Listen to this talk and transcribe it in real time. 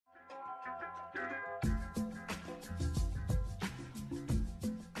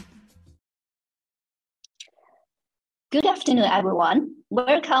Good afternoon, everyone.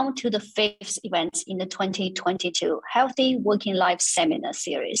 Welcome to the fifth event in the 2022 Healthy Working Life Seminar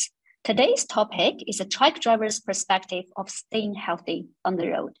Series. Today's topic is a truck driver's perspective of staying healthy on the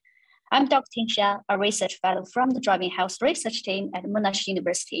road. I'm Dr. Tingsha, a research fellow from the Driving Health Research Team at Monash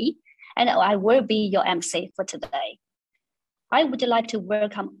University, and I will be your MC for today. I would like to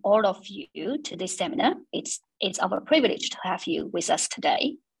welcome all of you to this seminar. It's our privilege to have you with us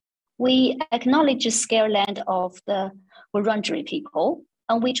today. We acknowledge the scale land of the Wurundjeri people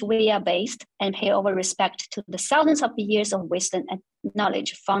on which we are based and pay our respect to the thousands of years of wisdom and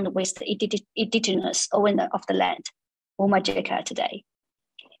knowledge found with the indigenous owner of the land, Umajika today.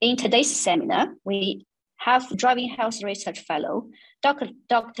 In today's seminar, we have Driving Health Research Fellow, Dr.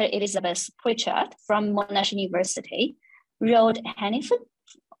 Elizabeth Pritchard from Monash University, Rod Hannifey,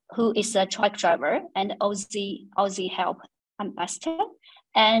 who is a truck driver and OzHelp ambassador,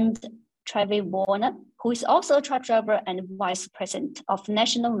 and Trevor Warner, who is also a truck driver and vice president of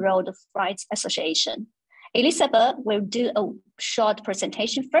National Road Freight Association. Elizabeth will do a short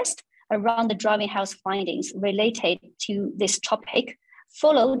presentation first around the driving health findings related to this topic,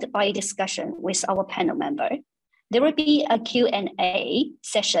 followed by a discussion with our panel member. There will be a Q&A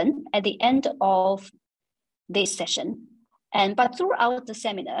session at the end of this session. But throughout the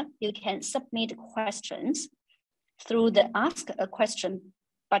seminar, you can submit questions through the Ask a Question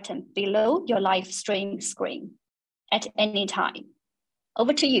button below your live stream screen at any time.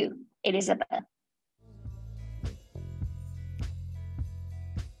 Over to you, Elizabeth.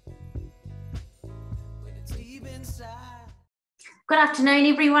 Good afternoon,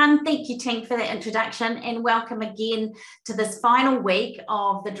 everyone. Thank you, Ting, for the introduction, and welcome again to this final week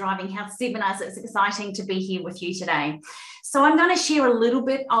of the Driving Health Seminars. It's exciting to be here with you today. So I'm going to share a little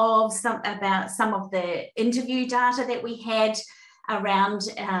bit of about some of the interview data that we had around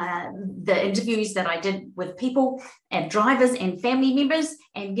the interviews that I did with people and drivers and family members,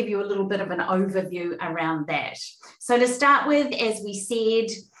 and give you a little bit of an overview around that. So to start with, as we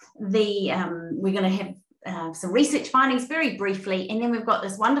said, we're going to have some research findings very briefly, and then we've got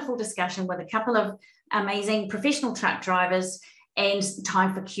this wonderful discussion with a couple of amazing professional truck drivers and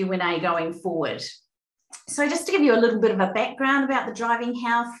time for Q&A going forward. So just to give you a little bit of a background about the driving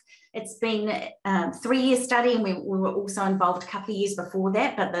health, it's been a 3-year study, and we were also involved a couple of years before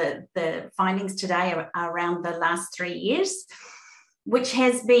that, but the findings today are around the last 3 years, which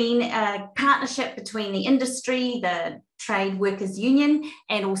has been a partnership between the industry, the Trade Workers Union,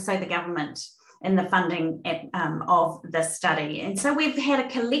 and also the government in the funding of the study. And so we've had a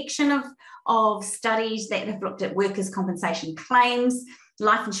collection of studies that have looked at workers' compensation claims,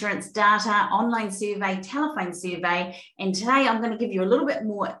 life insurance data, online survey, telephone survey, and today I'm going to give you a little bit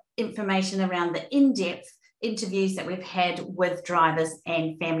more information around the in-depth interviews that we've had with drivers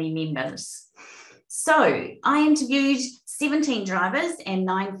and family members. So I interviewed 17 drivers and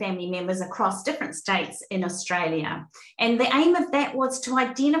 9 family members across different states in Australia. And the aim of that was to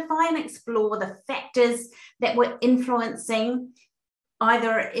identify and explore the factors that were influencing,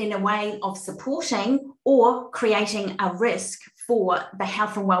 either in a way of supporting or creating a risk for the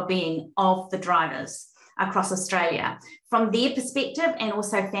health and well-being of the drivers across Australia, from their perspective and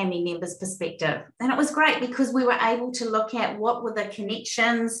also family members' perspective. And it was great because we were able to look at what were the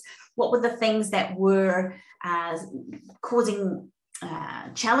connections, what were the things that were causing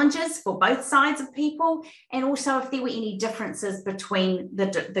challenges for both sides of people, and also if there were any differences between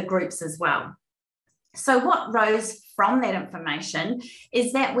the groups as well. So what rose from that information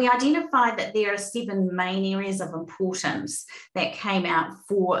is that we identified that there are 7 main areas of importance that came out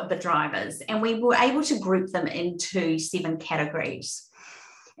for the drivers, and we were able to group them into 7 categories.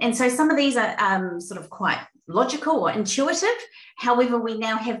 And so some of these are sort of quite logical or intuitive. However, we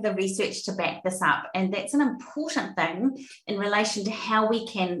now have the research to back this up, and that's an important thing in relation to how we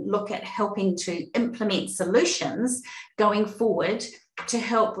can look at helping to implement solutions going forward to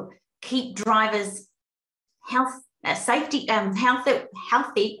help keep drivers healthy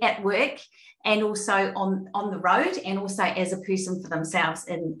at work, and also on the road, and also as a person for themselves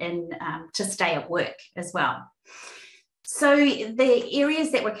to stay at work as well. So the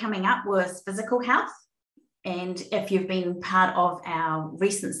areas that were coming up was physical health. And if you've been part of our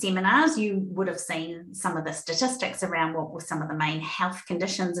recent seminars, you would have seen some of the statistics around what were some of the main health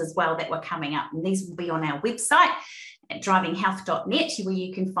conditions as well that were coming up. And these will be on our website at drivinghealth.net, where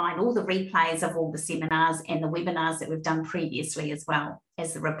you can find all the replays of all the seminars and the webinars that we've done previously, as well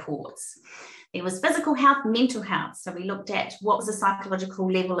as the reports. There was physical health, mental health. So we looked at what was the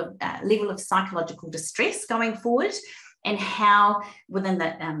psychological level of psychological distress going forward, and how within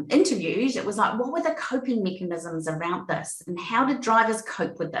the interviews, it was like, what were the coping mechanisms around this, and how did drivers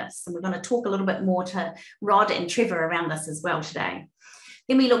cope with this? And we're going to talk a little bit more to Rod and Trevor around this as well today.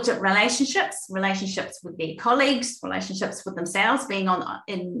 Then we looked at relationships with their colleagues, relationships with themselves, being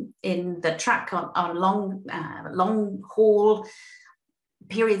in the truck on long haul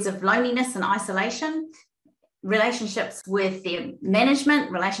periods of loneliness and isolation, relationships with their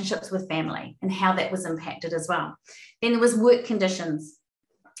management, relationships with family, and how that was impacted as well. Then there was work conditions,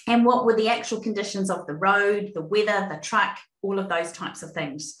 and what were the actual conditions of the road, the weather, the truck, all of those types of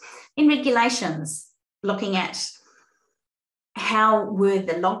things. Then regulations, looking at how were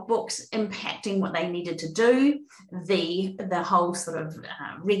the logbooks impacting what they needed to do, the whole sort of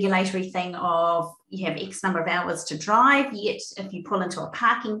regulatory thing of you have X number of hours to drive, yet if you pull into a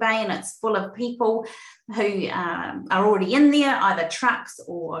parking bay and it's full of people who are already in there, either trucks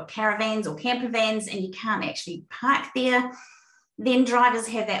or caravans or camper vans, and you can't actually park there, then drivers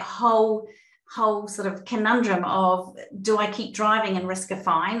have that whole sort of conundrum of, do I keep driving and risk a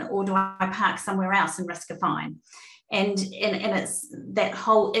fine, or do I park somewhere else and risk a fine? And it's that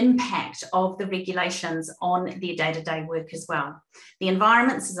whole impact of the regulations on their day-to-day work as well. The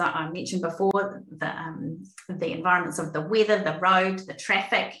environments, as I mentioned before, the environments of the weather, the road, the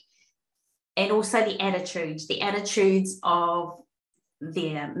traffic, and also the attitudes of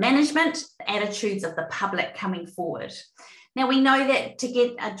their management, the attitudes of the public coming forward. Now, we know that to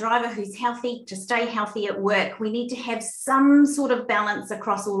get a driver who's healthy, to stay healthy at work, we need to have some sort of balance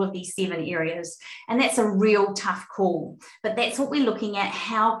across all of these 7 areas. And that's a real tough call. But that's what we're looking at.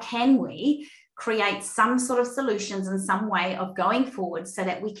 How can we create some sort of solutions in some way of going forward so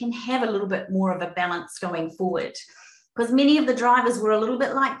that we can have a little bit more of a balance going forward? Because many of the drivers were a little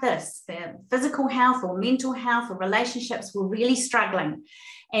bit like this. Their physical health or mental health or relationships were really struggling.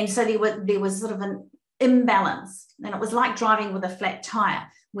 And so there was sort of an imbalance, and it was like driving with a flat tire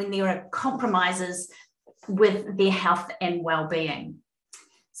when there are compromises with their health and well-being.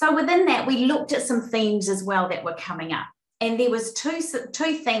 So within that, we looked at some themes as well that were coming up, and there was two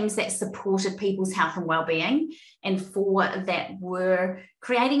themes that supported people's health and well-being, and 4 that were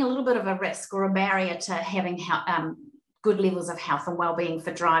creating a little bit of a risk or a barrier to having good levels of health and well-being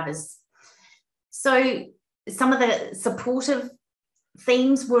for drivers. So some of the supportive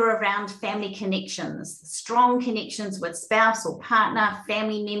themes were around family connections, strong connections with spouse or partner,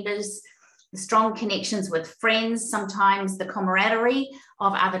 family members, strong connections with friends, sometimes the camaraderie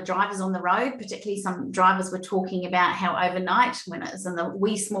of other drivers on the road. Particularly some drivers were talking about how overnight, when it was in the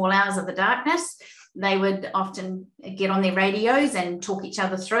wee small hours of the darkness, they would often get on their radios and talk each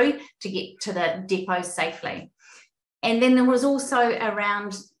other through to get to the depots safely. And then there was also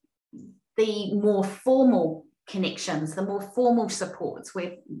around the more formal connections, the more formal supports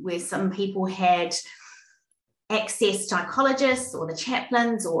where some people had access to psychologists or the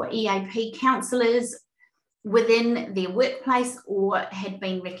chaplains or EAP counsellors within their workplace, or had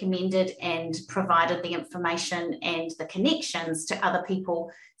been recommended and provided the information and the connections to other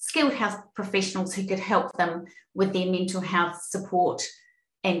people, skilled health professionals who could help them with their mental health support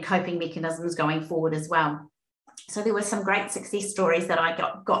and coping mechanisms going forward as well. So there were some great success stories that I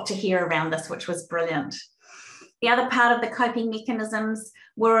got to hear around this, which was brilliant. The other part of the coping mechanisms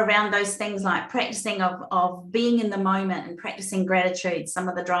were around those things like practicing of being in the moment and practicing gratitude. Some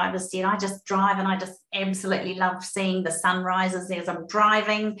of the drivers said, I just drive and I just absolutely love seeing the sunrises as I'm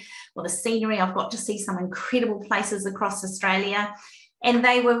driving, or the scenery. I've got to see some incredible places across Australia. And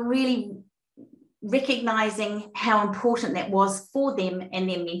they were really recognising how important that was for them and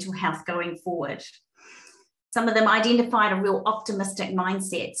their mental health going forward. Some of them identified a real optimistic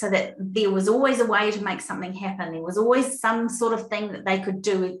mindset, so that there was always a way to make something happen. There was always some sort of thing that they could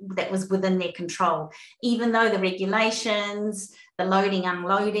do that was within their control, even though the regulations, the loading,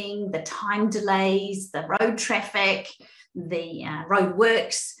 unloading, the time delays, the road traffic, the road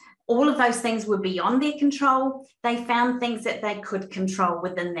works, all of those things were beyond their control. They found things that they could control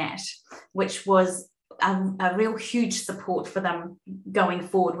within that, which was a real huge support for them going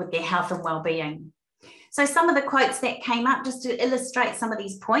forward with their health and well-being. So some of the quotes that came up, just to illustrate some of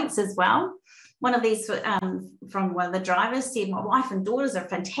these points as well. One of these from one of the drivers said, my wife and daughters are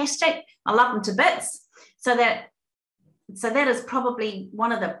fantastic. I love them to bits. So that is probably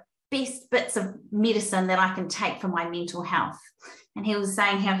one of the best bits of medicine that I can take for my mental health. And he was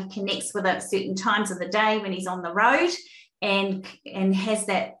saying how he connects with it at certain times of the day when he's on the road, and has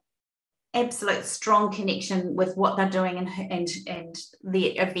that absolute strong connection with what they're doing and the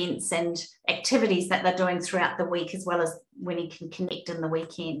events and activities that they're doing throughout the week, as well as when he can connect in the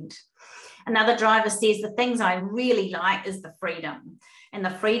weekend. Another driver says, the things I really like is the freedom, and the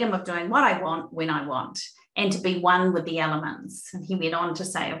freedom of doing what I want when I want. and to be one with the elements. And he went on to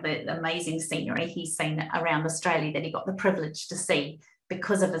say of the amazing scenery he's seen around Australia that he got the privilege to see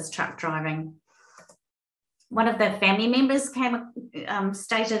because of his truck driving. One of the family members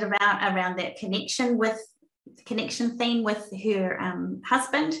stated around that connection theme with her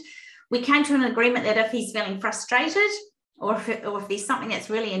husband. We came to an agreement that if he's feeling frustrated or if there's something that's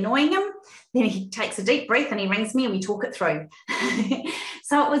really annoying him, then he takes a deep breath and he rings me and we talk it through.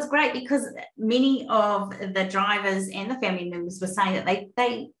 So it was great because many of the drivers and the family members were saying that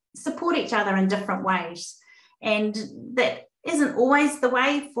they support each other in different ways. And that isn't always the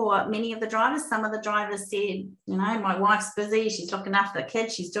way for many of the drivers. Some of the drivers said, you know, my wife's busy, she's looking after the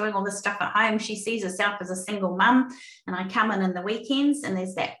kids, she's doing all this stuff at home, she sees herself as a single mum, and I come in the weekends, and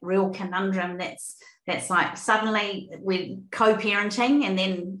there's that real conundrum that's like suddenly we're co-parenting and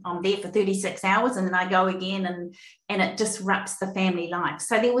then I'm there for 36 hours and then I go again, and it disrupts the family life.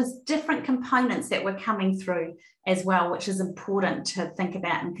 So there was different components that were coming through as well, which is important to think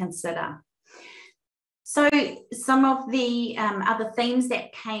about and consider. So some of the other themes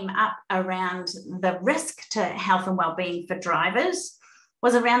that came up around the risk to health and wellbeing for drivers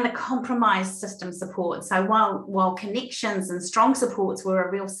was around the compromised system support. So while connections and strong supports were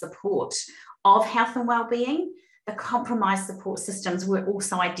a real support of health and wellbeing, the compromised support systems were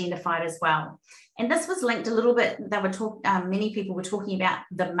also identified as well. And this was linked a little bit, many people were talking about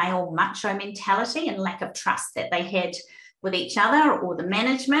the male macho mentality and lack of trust that they had with each other or the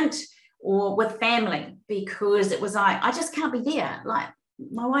management or with family, because it was like, I just can't be there. Like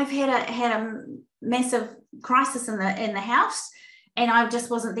my wife had a massive crisis in the house and I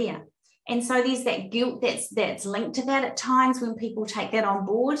just wasn't there. And so there's that guilt that's linked to that at times when people take that on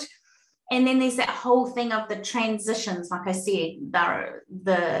board. And then there's that whole thing of the transitions. Like I said,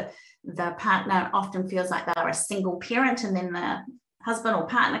 the partner often feels like they're a single parent, and then the husband or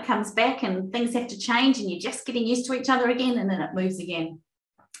partner comes back and things have to change and you're just getting used to each other again, and then it moves again.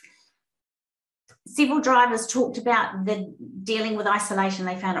 Several drivers talked about the dealing with isolation.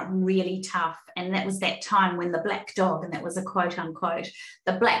 They found it really tough. And that was that time when the black dog, and that was a quote unquote,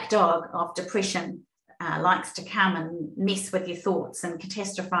 the black dog of depression likes to come and mess with your thoughts and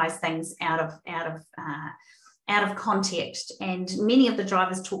catastrophize things out of context. And many of the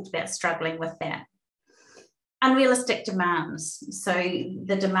drivers talked about struggling with that. Unrealistic demands. So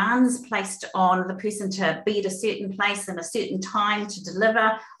the demands placed on the person to be at a certain place in a certain time, to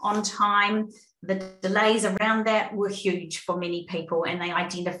deliver on time, the delays around that were huge for many people, and they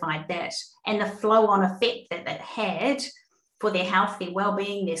identified that. And the flow-on effect that that had for their health, their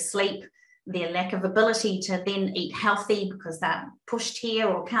well-being, their sleep, their lack of ability to then eat healthy because they're pushed here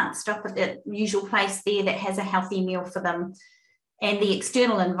or can't stop at the usual place there that has a healthy meal for them. And the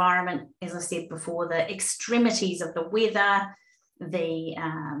external environment, as I said before, the extremities of the weather, the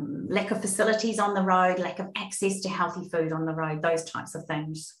lack of facilities on the road, lack of access to healthy food on the road, those types of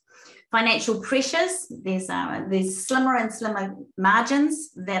things. Financial pressures, there's slimmer and slimmer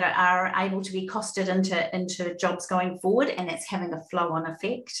margins that are able to be costed into jobs going forward, and it's having a flow-on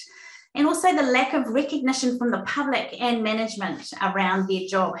effect. And also the lack of recognition from the public and management around their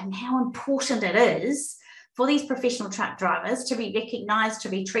job and how important it is for these professional truck drivers to be recognised, to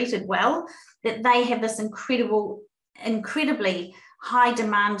be treated well, that they have this incredibly high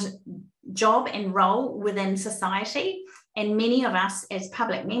demand job and role within society. And many of us as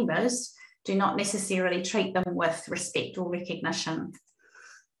public members do not necessarily treat them with respect or recognition.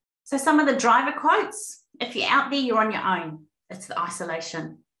 So some of the driver quotes: if you're out there, you're on your own. It's the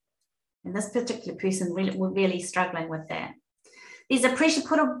isolation. And this particular person were really struggling with that. There's a pressure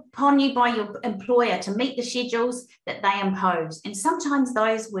put upon you by your employer to meet the schedules that they impose. And sometimes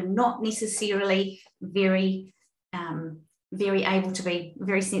those were not necessarily very able to be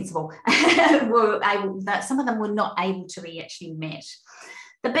very sensible. Some of them were not able to be actually met.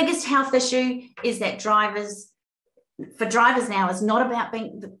 The biggest health issue is that for drivers now, is not about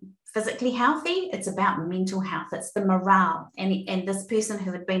being physically healthy, it's about mental health, it's the morale. And this person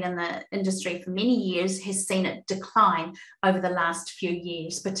who had been in the industry for many years has seen it decline over the last few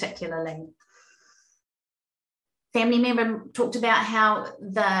years, particularly. Family member talked about how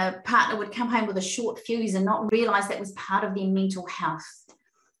the partner would come home with a short fuse and not realise that was part of their mental health.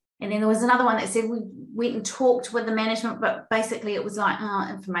 And then there was another one that said we went and talked with the management, but basically it was like, oh,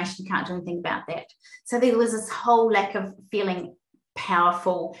 information, can't do anything about that. So there was this whole lack of feeling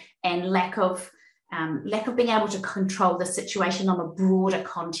powerful and lack of being able to control the situation on a broader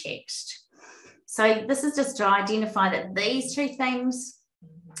context. So this is just to identify that these two things,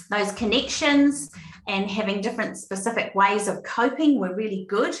 those connections and having different specific ways of coping, were really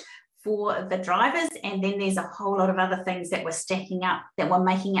good for the drivers, and then there's a whole lot of other things that were stacking up that were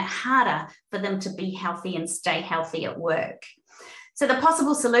making it harder for them to be healthy and stay healthy at work. So the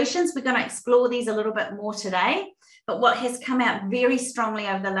possible solutions, we're going to explore these a little bit more today. But what has come out very strongly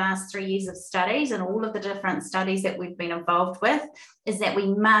over the last 3 years of studies and all of the different studies that we've been involved with is that we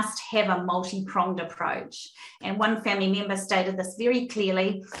must have a multi-pronged approach. And one family member stated this very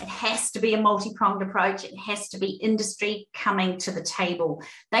clearly: it has to be a multi-pronged approach. It has to be industry coming to the table.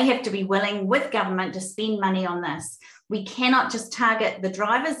 They have to be willing with government to spend money on this. We cannot just target the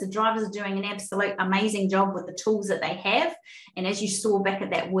drivers. The drivers are doing an absolute amazing job with the tools that they have. And as you saw back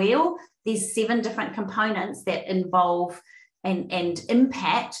at that wheel, there's 7 different components that involve and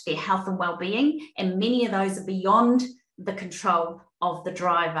impact their health and well-being. And many of those are beyond the control of the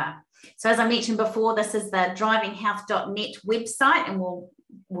driver. So as I mentioned before, this is the drivinghealth.net website, and we'll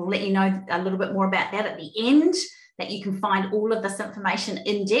let you know a little bit more about that at the end, that you can find all of this information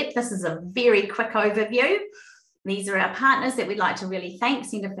in depth. This is a very quick overview. These are our partners that we'd like to really thank: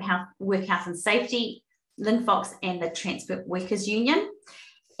 Centre for Work Health and Safety, Linfox, and the Transport Workers Union.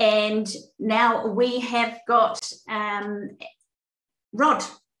 And now we have got Rod.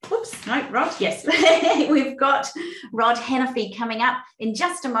 Yes. We've got Rod Hannifey coming up in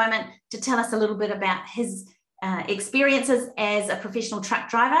just a moment to tell us a little bit about his experiences as a professional truck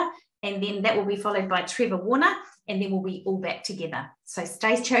driver. And then that will be followed by Trevor Warner, and then we'll be all back together. So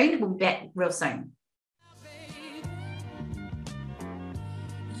stay tuned. We'll be back real soon.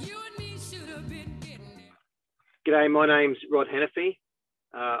 G'day, my name's Rod Hannifey.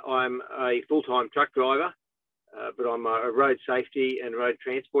 I'm a full-time truck driver, but I'm a road safety and road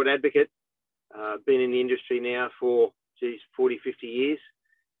transport advocate. Been in the industry now for 40, 50 years,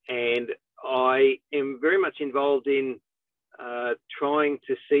 and I am very much involved in trying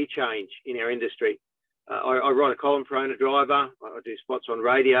to see change in our industry. I write a column for Owner Driver, I do spots on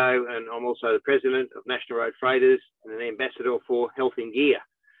radio, and I'm also the president of National Road Freighters and an ambassador for Health in Gear.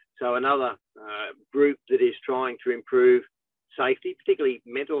 So another group that is trying to improve safety, particularly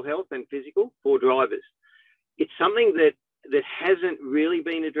mental health and physical, for drivers. It's something that hasn't really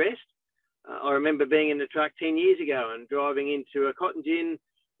been addressed. I remember being in the truck 10 years ago and driving into a cotton gin,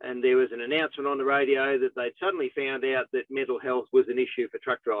 and there was an announcement on the radio that they'd suddenly found out that mental health was an issue for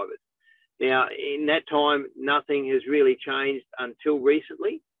truck drivers. Now, in that time, nothing has really changed until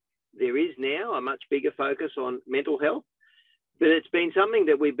recently. There is now a much bigger focus on mental health, but it's been something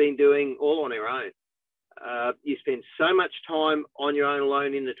that we've been doing all on our own. You spend so much time on your own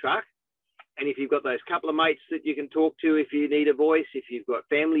alone in the truck, and if you've got those couple of mates that you can talk to if you need a voice, if you've got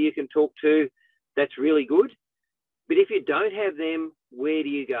family you can talk to, that's really good. But if you don't have them, where do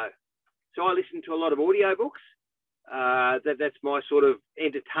you go? So I listen to a lot of audiobooks. That's my sort of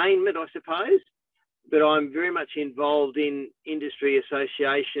entertainment, I suppose. But I'm very much involved in industry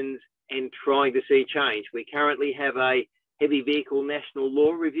associations and trying to see change. We currently have a heavy vehicle national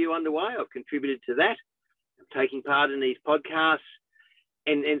law review underway. I've contributed to that. I'm taking part in these podcasts.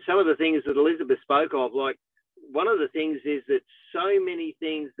 And some of the things that Elizabeth spoke of, like one of the things is that so many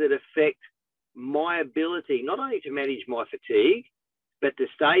things that affect my ability, not only to manage my fatigue, but to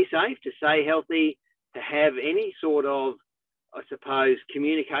stay safe, to stay healthy, to have any sort of, I suppose,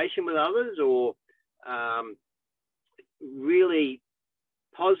 communication with others or really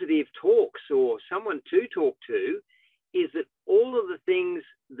positive talks or someone to talk to, is that all of the things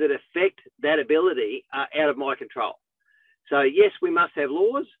that affect that ability are out of my control. So yes, we must have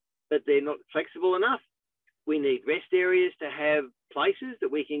laws, but they're not flexible enough. We need rest areas to have places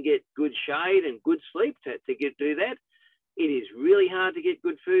that we can get good shade and good sleep to do that. It is really hard to get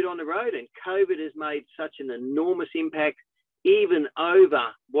good food on the road, and COVID has made such an enormous impact even over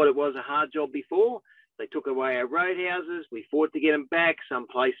what it was a hard job before. They took away our roadhouses. We fought to get them back. Some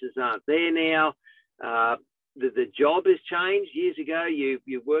places aren't there now. The job has changed. Years ago,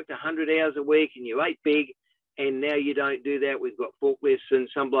 you worked 100 hours a week and you ate big, and now you don't do that. We've got forklifts and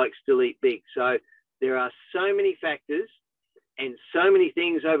some blokes still eat big. So there are so many factors and so many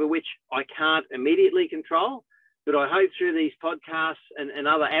things over which I can't immediately control. But I hope through these podcasts and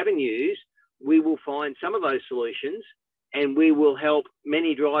other avenues, we will find some of those solutions, and we will help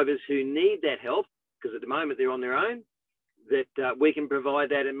many drivers who need that help, because at the moment they're on their own, that we can provide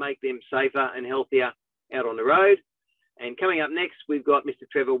that and make them safer and healthier out on the road. And coming up next, we've got Mr.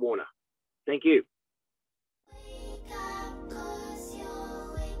 Trevor Warner. Thank you.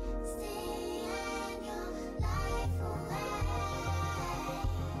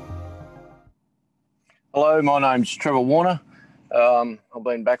 Hello, my name's Trevor Warner. I've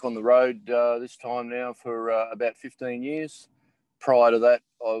been back on the road this time now for about 15 years. Prior to that,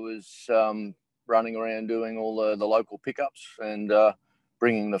 I was running around doing all the local pickups, and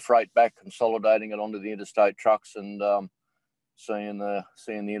bringing the freight back, consolidating it onto the interstate trucks, and seeing the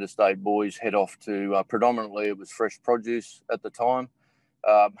interstate boys head off to predominantly it was fresh produce at the time.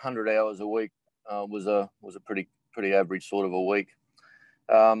 100 hours a week was a pretty average sort of a week.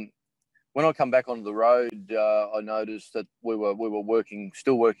 When I come back onto the road, I noticed that we were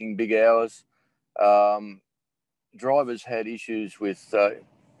still working big hours. Drivers had issues with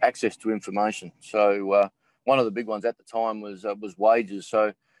access to information. So one of the big ones at the time was wages.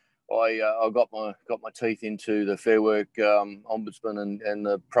 So I got my teeth into the Fair Work Ombudsman and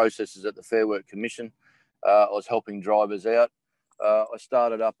the processes at the Fair Work Commission. I was helping drivers out. I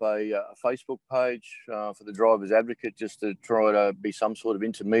started up a Facebook page for the Drivers Advocate, just to try to be some sort of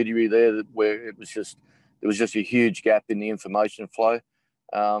intermediary there, where there was just a huge gap in the information flow,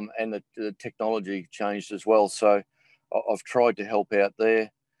 and the technology changed as well. So I've tried to help out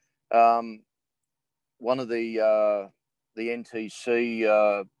there. One of the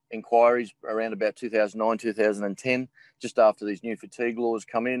NTC inquiries around about 2009, 2010, just after these new fatigue laws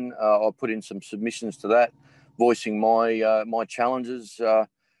come in, I put in some submissions to that, voicing my challenges.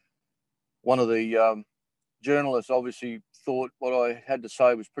 One of the journalists obviously thought what I had to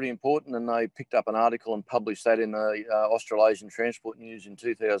say was pretty important, and they picked up an article and published that in the Australasian Transport News in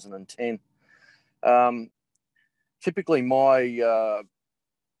 2010. Typically, my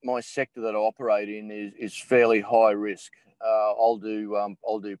sector that I operate in is fairly high risk. I'll do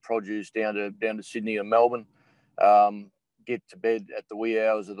produce down to Sydney or Melbourne, get to bed at the wee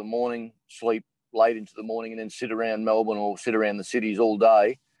hours of the morning, sleep late into the morning, and then sit around Melbourne or sit around the cities all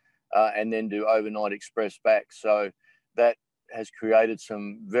day, and then do overnight express back. So that has created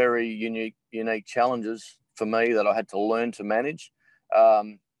some very unique challenges for me that I had to learn to manage.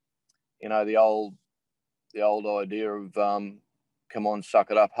 The old idea of come on,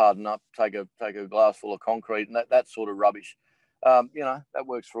 suck it up, harden up, take a glass full of concrete, and that sort of rubbish. That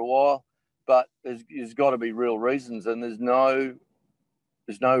works for a while, but there's got to be real reasons, and there's no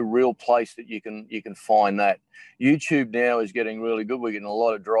real place that you can find that. YouTube now is getting really good. We're getting a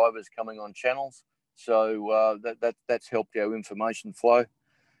lot of drivers coming on channels, so that's helped our information flow.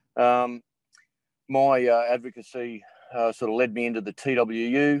 My advocacy sort of led me into the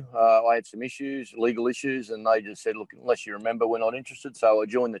TWU. I had some legal issues, and they just said, look, unless you remember, we're not interested. So I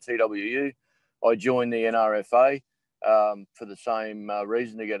joined the TWU. I joined the NRFA for the same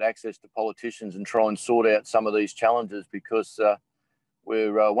reason, to get access to politicians and try and sort out some of these challenges, because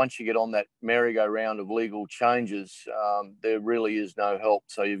once you get on that merry-go-round of legal changes, there really is no help.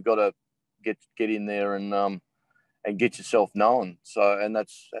 So you've got to get in there and get yourself known. And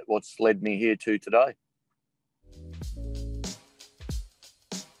that's what's led me here to today.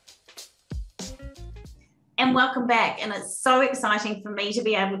 And welcome back. And it's so exciting for me to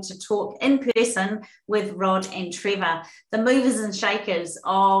be able to talk in person with Rod and Trevor, the movers and shakers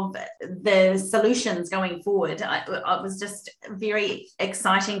of the solutions going forward. It was just very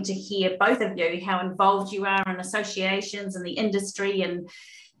exciting to hear both of you, how involved you are in associations and the industry,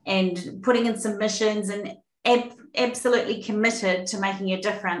 and putting in submissions, and absolutely committed to making a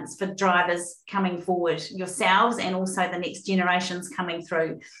difference for drivers coming forward, yourselves, and also the next generations coming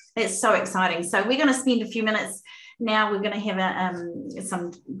through. That's so exciting. So we're going to spend a few minutes now. We're going to have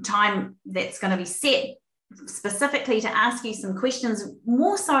some time that's going to be set specifically to ask you some questions,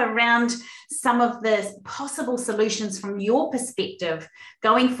 more so around some of the possible solutions from your perspective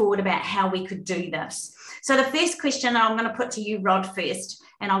going forward about how we could do this. So the first question I'm going to put to you, Rod, first,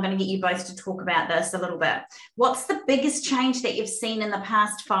 and I'm going to get you both to talk about this a little bit. What's the biggest change that you've seen in the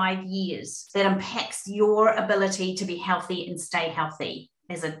past 5 years that impacts your ability to be healthy and stay healthy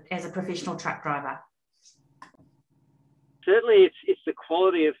as a professional truck driver? Certainly, it's the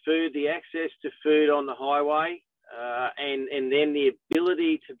quality of food, the access to food on the highway, and then the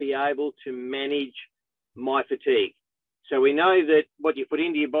ability to be able to manage my fatigue. So we know that what you put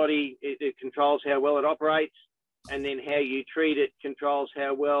into your body, it controls how well it operates, and then how you treat it controls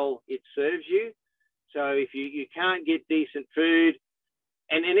how well it serves you. So if you can't get decent food,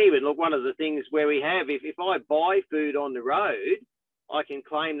 and even, look, one of the things where we have, if I buy food on the road, I can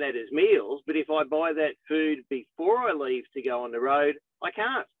claim that as meals, but if I buy that food before I leave to go on the road, I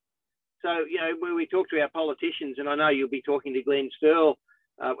can't. So, when we talk to our politicians, and I know you'll be talking to Glenn Stirl,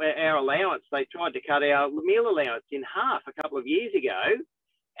 our allowance, they tried to cut our meal allowance in half a couple of years ago,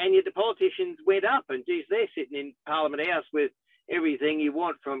 and yet the politicians went up, and geez, they're sitting in Parliament House with everything you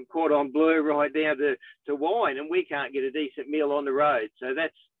want, from cordon bleu right down to wine, and we can't get a decent meal on the road. So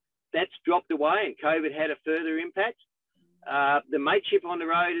that's dropped away, and COVID had a further impact. The mateship on the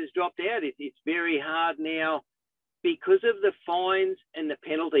road has dropped out. It's very hard now because of the fines and the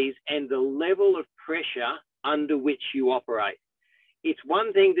penalties and the level of pressure under which you operate. it's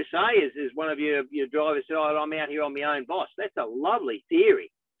one thing to say, as one of your drivers said, oh, I'm out here on my own boss. That's a lovely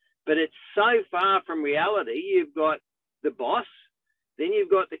theory, but it's so far from reality. You've got the boss, then you've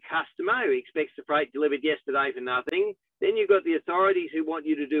got the customer who expects the freight delivered yesterday for nothing. Then you've got the authorities who want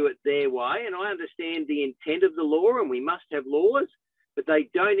you to do it their way. And I understand the intent of the law, and we must have laws, but they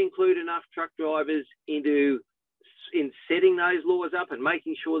don't include enough truck drivers in setting those laws up and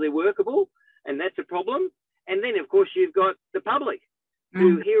making sure they're workable. And that's a problem. And then, of course, you've got the public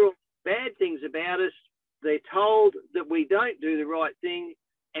who hear all bad things about us. They're told that we don't do the right thing,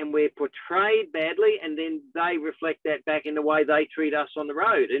 and we're portrayed badly, and then they reflect that back in the way they treat us on the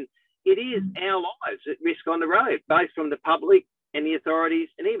road. And it is our lives at risk on the road, both from the public and the authorities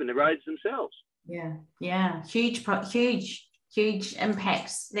and even the roads themselves. Yeah. Huge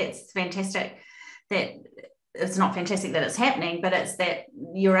impacts. That's fantastic. That it's not fantastic that it's happening, but it's that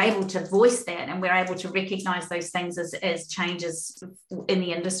you're able to voice that, and we're able to recognise those things as changes in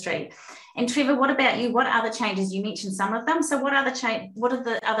the industry. And Trevor, what about you? What other changes? You mentioned some of them. So what are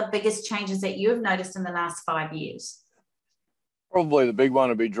the other biggest changes that you've noticed in the last 5 years? Probably the big one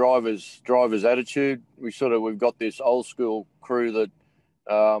would be drivers' attitude. We've got this old school crew that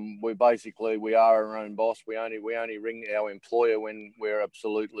we are our own boss. We only ring our employer when we're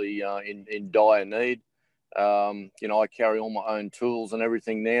absolutely in dire need. I carry all my own tools and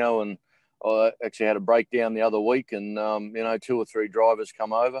everything now, and I actually had a breakdown the other week, and 2 or 3 drivers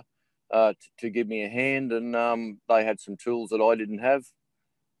come over to give me a hand, and they had some tools that I didn't have,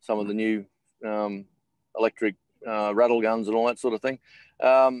 some of the new electric rattle guns and all that sort of thing.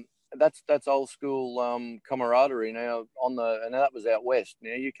 That's old school camaraderie now. And that was out west.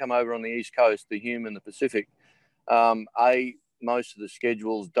 Now you come over on the east coast, the Hume and the Pacific. Most of the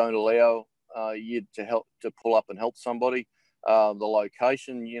schedules don't allow you to pull up and help somebody. The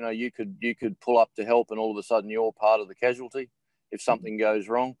location, you could pull up to help, and all of a sudden you're part of the casualty if something goes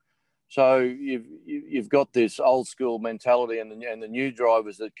wrong. So you've got this old school mentality, and the new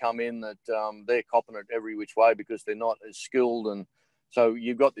drivers that come in that they're copping it every which way because they're not as skilled, and so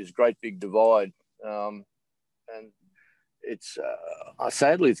you've got this great big divide, and it's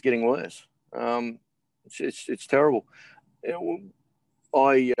sadly it's getting worse. It's terrible.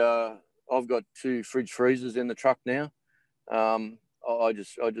 I've got 2 fridge freezers in the truck now. I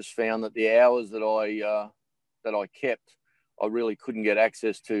just found that the hours that I kept, I really couldn't get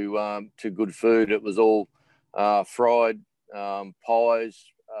access to good food. It was all fried pies,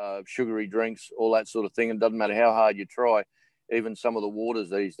 sugary drinks, all that sort of thing. It doesn't matter how hard you try. Even some of the waters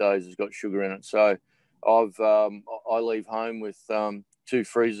these days has got sugar in it. So I leave home with 2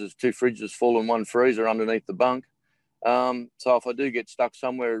 fridges full and 1 freezer underneath the bunk. So if I do get stuck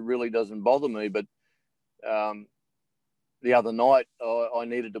somewhere, it really doesn't bother me. But the other night I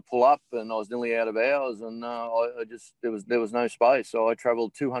needed to pull up, and I was nearly out of hours, and there was no space. So I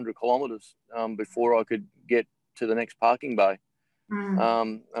travelled 200 kilometres before I could get to the next parking bay.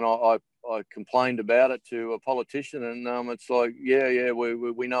 And I complained about it to a politician, and it's like,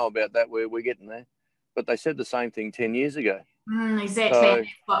 we know about that. We're getting there. But they said the same thing 10 years ago. Exactly. So,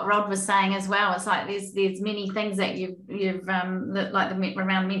 what Rod was saying as well. It's like there's many things that you've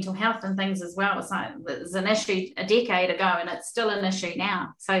around mental health and things as well. It's like there's an issue a decade ago, and it's still an issue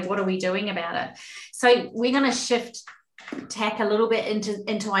now. So what are we doing about it? So we're going to shift tack a little bit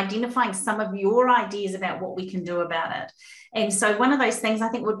into identifying some of your ideas about what we can do about it. And so one of those things I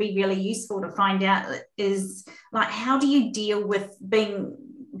think would be really useful to find out is, like, how do you deal with being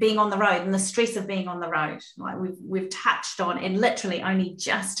on the road and the stress of being on the road? Like we've touched on, and literally only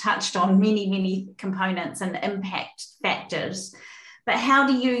just touched on, many components and impact factors. But how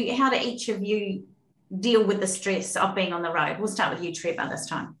do each of you deal with the stress of being on the road? We'll start with you, Trevor, this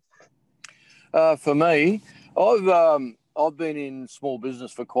time. For me, I've been in small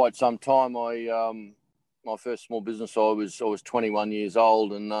business for quite some time. My first small business, I was 21 years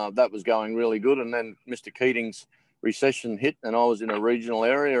old, and that was going really good. And then Mr. Keating's recession hit, and I was in a regional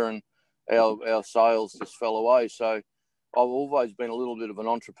area, and our sales just fell away. So I've always been a little bit of an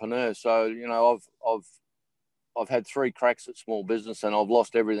entrepreneur. So I've had 3 cracks at small business, and I've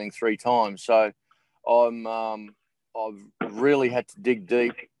lost everything 3 times. So I've really had to dig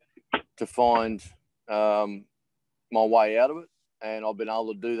deep to find my way out of it, and I've been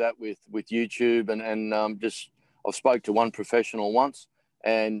able to do that with YouTube and I've spoke to one professional once,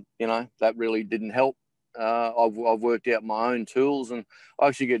 and that really didn't help. I've worked out my own tools, and I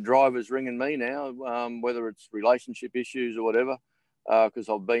actually get drivers ringing me now, whether it's relationship issues or whatever, because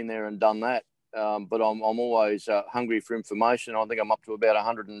I've been there and done that. But I'm always hungry for information. I think I'm up to about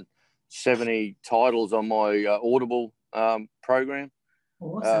 170 titles on my Audible program.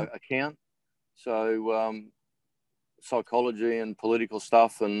 Awesome. Account. So psychology and political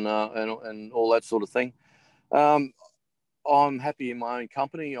stuff and all that sort of thing. I'm happy in my own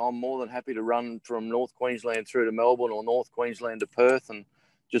company. I'm more than happy to run from North Queensland through to Melbourne or North Queensland to Perth and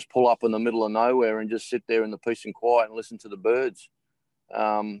just pull up in the middle of nowhere and just sit there in the peace and quiet and listen to the birds.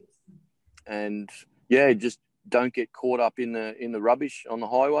 And yeah, just don't get caught up in the rubbish on the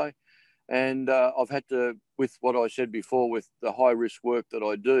highway. And I've had to, with what I said before, with the high risk work that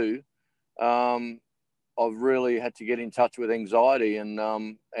I do, I've really had to get in touch with anxiety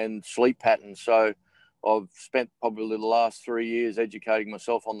and sleep patterns. So I've spent probably the last 3 years educating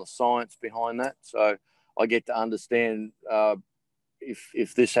myself on the science behind that. So I get to understand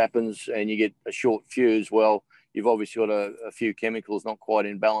if this happens and you get a short fuse, well, you've obviously got a few chemicals not quite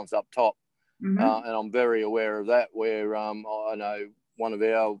in balance up top. Mm-hmm. And I'm very aware of that, where I know one of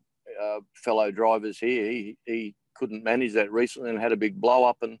our fellow drivers here, he couldn't manage that recently and had a big blow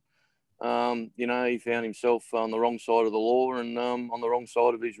up, and he found himself on the wrong side of the law and on the wrong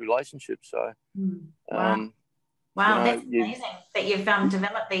side of his relationship. So wow, that's amazing that you've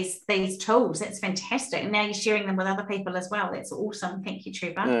developed these tools. That's fantastic, and now you're sharing them with other people as well. That's awesome. Thank you,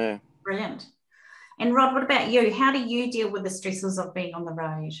 Trevor. Yeah. Brilliant. And Rod, what about you? How do you deal with the stresses of being on the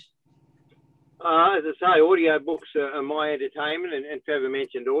road? As I say, audio books are my entertainment, and Trevor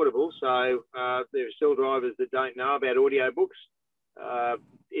mentioned Audible. So there are still drivers that don't know about audio books.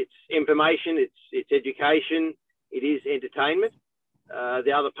 It's information, it's education, it is entertainment.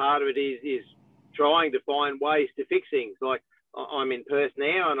 The other part of it is trying to find ways to fix things. Like I'm in Perth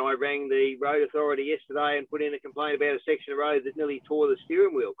now, and I rang the road authority yesterday and put in a complaint about a section of road that nearly tore the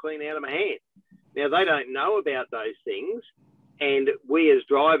steering wheel clean out of my hand. Now, they don't know about those things, and we as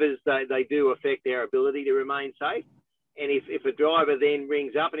drivers, they do affect our ability to remain safe. And if a driver then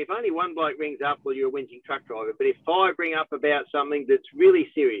rings up, and if only one bloke rings up, well, you're a whinging truck driver. But if 5 ring up about something that's really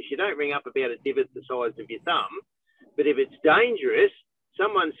serious, you don't ring up about a divot the size of your thumb. But if it's dangerous,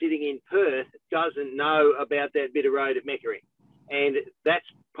 someone sitting in Perth doesn't know about that bit of road at Meckering. And that's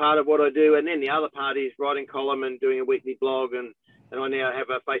part of what I do. And then the other part is writing column and doing a weekly blog. And I now have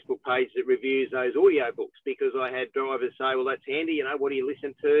a Facebook page that reviews those audio books, because I had drivers say, well, that's handy. What do you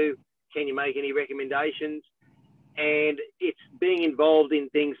listen to? Can you make any recommendations? And it's being involved in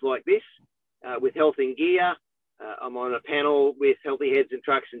things like this with Health in Gear. I'm on a panel with Healthy Heads and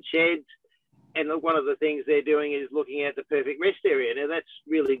Trucks and Sheds. And look, one of the things they're doing is looking at the perfect rest area. Now, that's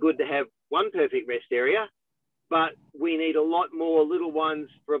really good to have one perfect rest area, but we need a lot more little ones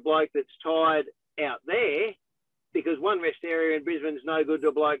for a bloke that's tired out there, because one rest area in Brisbane is no good to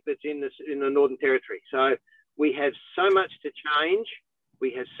a bloke that's in the Northern Territory. So we have so much to change.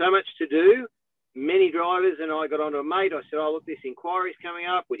 We have so much to do. Many drivers, and I got onto a mate. I said, oh, look, this inquiry's coming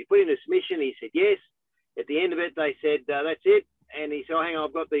up. Would you put in a submission? He said, yes. At the end of it, they said, that's it. And he said, oh, hang on,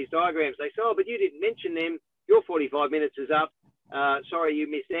 I've got these diagrams. They said, oh, but you didn't mention them. Your 45 minutes is up. Sorry, you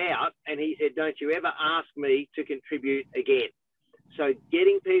missed out. And he said, don't you ever ask me to contribute again. So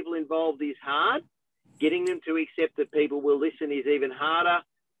getting people involved is hard. Getting them to accept that people will listen is even harder.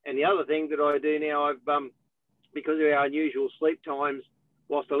 And the other thing that I do now, I've because of our unusual sleep times,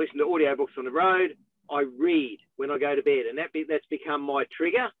 whilst I listen to audiobooks on the road, I read when I go to bed, and that's become my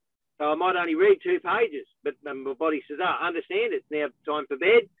trigger. So I might only read 2 pages, but my body says, understand, it's now time for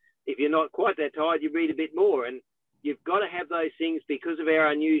bed. If you're not quite that tired, you read a bit more. And you've got to have those things because of our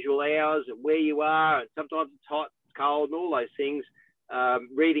unusual hours and where you are, and sometimes it's hot, it's cold, and all those things.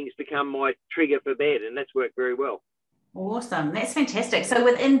 Reading's become my trigger for bed, and that's worked very well. Awesome. That's fantastic. So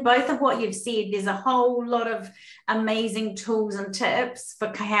within both of what you've said, there's a whole lot of amazing tools and tips for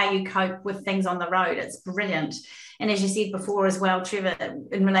how you cope with things on the road. It's brilliant. And as you said before as well, Trevor,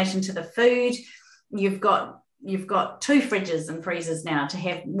 in relation to the food, you've got 2 fridges and freezers now to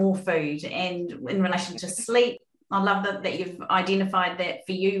have more food. And in relation to sleep, I love that you've identified that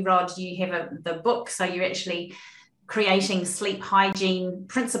for you, Rod, you have the book. So you're actually creating sleep hygiene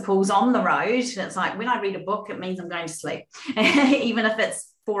principles on the road. It's like, when I read a book, it means I'm going to sleep, even if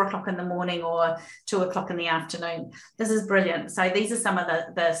it's 4 o'clock in the morning or 2 o'clock in the afternoon. This is brilliant. So these are some of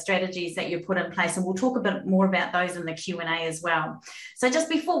the strategies that you put in place, and we'll talk a bit more about those in the Q&A as well. So just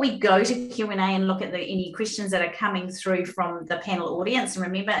before we go to Q&A and look at any questions that are coming through from the panel audience, and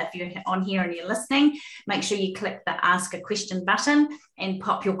remember, if you're on here and you're listening, make sure you click the Ask a Question button and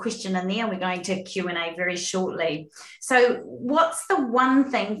pop your question in there. We're going to Q&A very shortly. So what's the one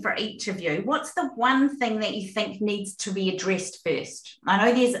thing for each of you? What's the one thing that you think needs to be addressed first? I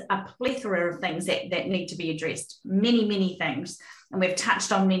know there's a plethora of things that need to be addressed, many things, and we've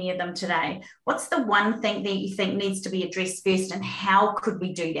touched on many of them today. What's the one thing that you think needs to be addressed first, and how could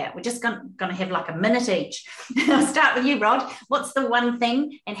we do that? We're just going to have like a minute each. I'll start with you, Rod. What's the one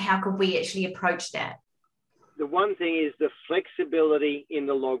thing, and how could we actually approach that? the one thing is the flexibility in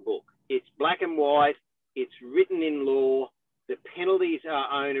the logbook. It's black and white, it's written in law, the penalties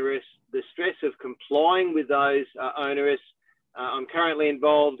are onerous, the stress of complying with those are onerous. I'm currently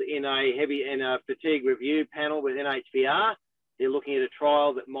involved in a fatigue review panel with NHVR. They're looking at a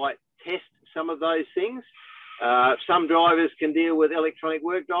trial that might test some of those things. Some drivers can deal with electronic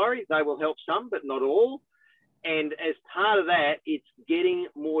work diaries. They will help some, but not all. And as part of that, it's getting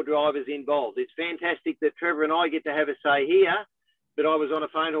more drivers involved. It's fantastic that Trevor and I get to have a say here, but I was on a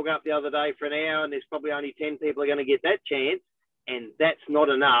phone hook up the other day for an hour and there's probably only 10 people are going to get that chance, and that's not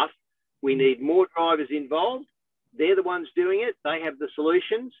enough. We need more drivers involved. They're the ones doing it. They have the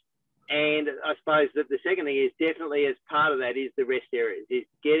solutions. And I suppose that the second thing is definitely as part of that is the rest areas, is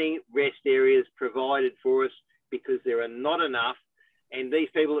getting rest areas provided for us, because there are not enough. And these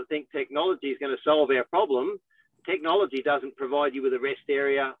people that think technology is going to solve our problem, technology doesn't provide you with a rest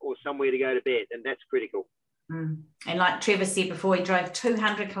area or somewhere to go to bed, and that's critical. And like Trevor said before, he drove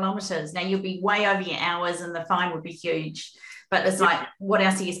 200 kilometres. Now, you'll be way over your hours and the fine would be huge. But it's like, what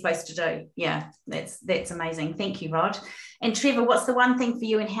else are you supposed to do? Yeah, that's amazing. Thank you, Rod. And Trevor, what's the one thing for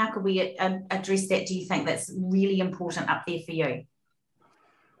you, and how could we address that, do you think, that's really important up there for you?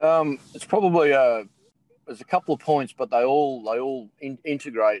 It's probably, there's a couple of points, but they all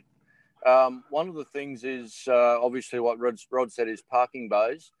integrate. One of the things is obviously what Rod said is parking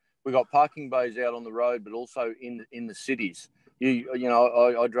bays. We've got parking bays out on the road, but also in the cities. You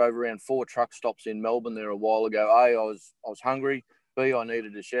know, I drove around 4 truck stops in Melbourne there a while ago. A, I was hungry. B, I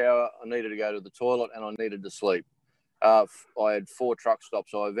needed a shower. I needed to go to the toilet, and I needed to sleep. I had 4 truck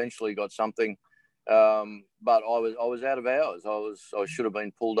stops. I eventually got something, but I was out of hours. I should have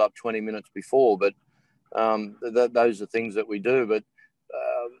been pulled up 20 minutes before, but those are things that we do. But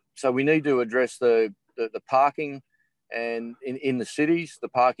so we need to address the parking, and in the cities, the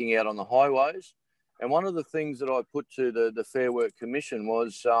parking out on the highways. And one of the things that I put to the Fair Work Commission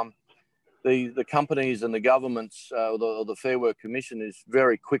was the companies and the governments, or the Fair Work Commission is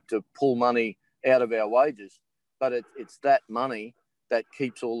very quick to pull money out of our wages, but it's that money that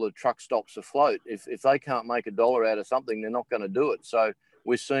keeps all the truck stops afloat. If they can't make $1 out of something, they're not going to do it. So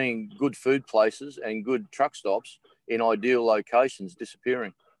we're seeing good food places and good truck stops in ideal locations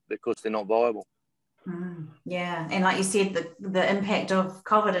disappearing because they're not viable. Yeah, and like you said, the impact of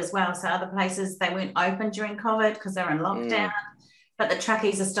COVID as well. So other places, they weren't open during COVID because they were in lockdown, but the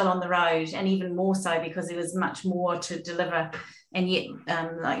truckies are still on the road, and even more so because there was much more to deliver. And yet,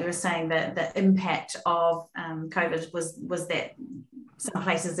 like you were saying, the impact of COVID was that some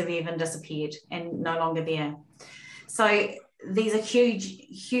places have even disappeared and no longer there. So these are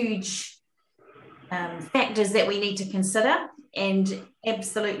huge factors that we need to consider, and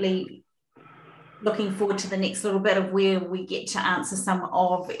absolutely looking forward to the next little bit of where we get to answer some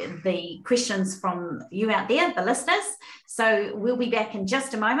of the questions from you out there, the listeners. So we'll be back in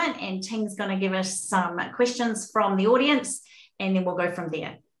just a moment, and Ting's going to give us some questions from the audience, and then we'll go from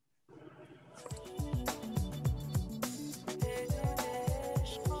there.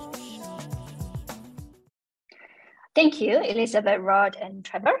 Thank you, Elizabeth, Rod, and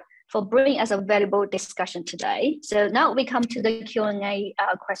Trevor, for bringing us a valuable discussion today. So now we come to the Q&A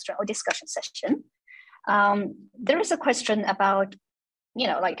question or discussion session. There is a question about,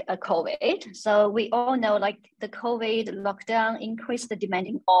 like a COVID. So we all know, like, the COVID lockdown increased the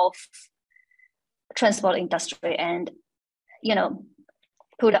demanding of transport industry and,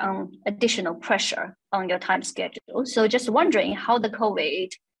 put on additional pressure on your time schedule. So just wondering how the COVID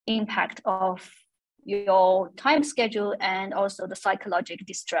impact of your time schedule and also the psychological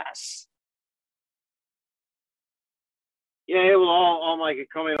distress. Yeah, well, I'll make a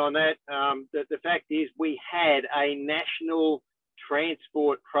comment on that. The fact is, we had a national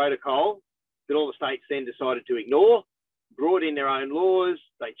transport protocol that all the states then decided to ignore, brought in their own laws,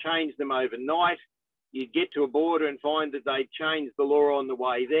 they changed them overnight. You'd get to a border and find that they'd changed the law on the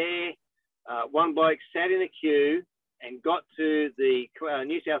way there. One bloke sat in a queue and got to the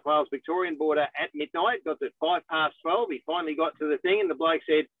New South Wales Victorian border at midnight, got to 12:05. He finally got to the thing, and the bloke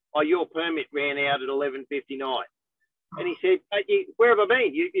said, "Oh, your permit ran out at 11:59. And he said, hey, "Where have I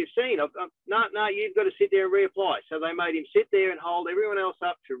been? You've seen." No, you've got to sit there and reapply. So they made him sit there and hold everyone else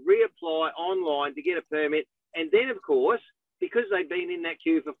up to reapply online to get a permit. And then, of course, because they'd been in that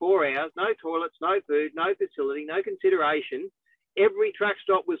queue for 4 hours, no toilets, no food, no facility, no consideration, every truck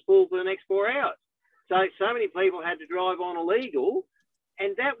stop was full for the next 4 hours. So many people had to drive on illegal,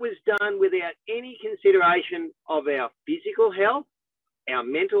 and that was done without any consideration of our physical health, our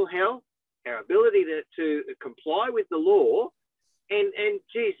mental health, our ability to comply with the law. And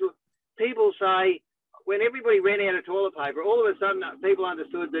geez, look, people say, when everybody ran out of toilet paper, all of a sudden people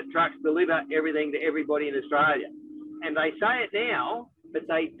understood that trucks deliver everything to everybody in Australia. And they say it now, but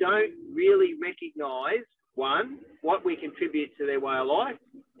they don't really recognise, one, what we contribute to their way of life,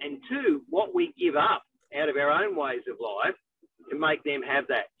 and two, what we give up out of our own ways of life to make them have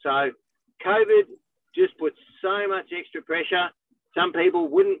that. So COVID just put so much extra pressure. Some people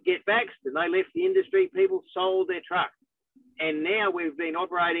wouldn't get vaxxed and they left the industry. People sold their trucks. And now we've been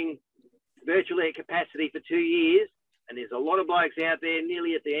operating virtually at capacity for 2 years, and there's a lot of blokes out there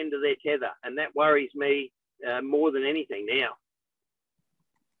nearly at the end of their tether, and that worries me more than anything now.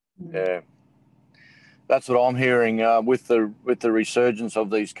 Yeah, that's what I'm hearing with the resurgence of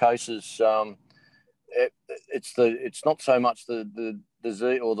these cases. It's not so much the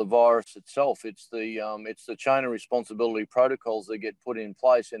disease or the virus itself. It's the chain of responsibility protocols that get put in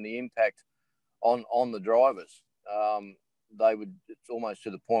place and the impact on the drivers. It's almost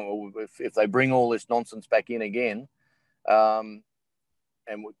to the point where if they bring all this nonsense back in again, and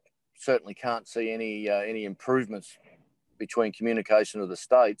we certainly can't see any improvements between communication of the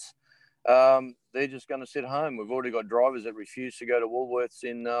states, they're just going to sit home. We've already got drivers that refuse to go to Woolworths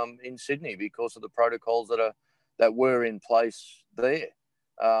in Sydney because of the protocols that were in place there,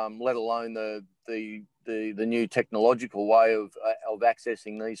 let alone the new technological way of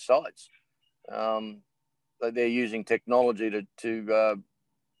accessing these sites. They're using technology to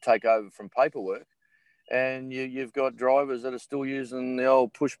take over from paperwork, and you've got drivers that are still using the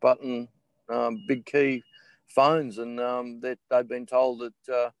old push button big key phones, and that they've been told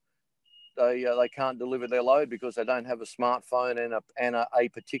that they can't deliver their load because they don't have a smartphone and a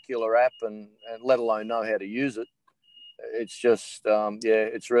particular app, and let alone know how to use it. It's just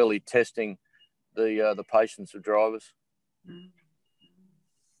it's really testing the patience of drivers.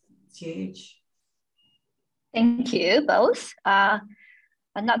 It's huge. Thank you both.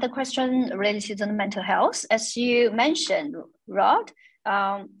 Another question related to the mental health. As you mentioned, Rod,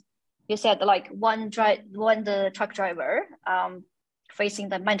 you said like when the truck driver facing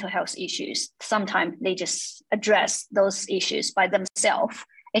the mental health issues, sometimes they just address those issues by themselves.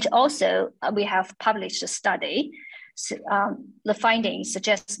 It also, we have published a study. The findings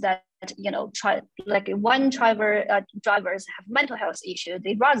suggest that when drivers have mental health issues,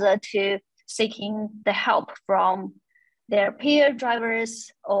 they rather to seeking the help from their peer drivers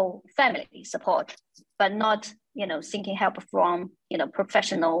or family support, but not seeking help from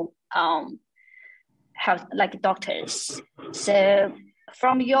professional health like doctors. So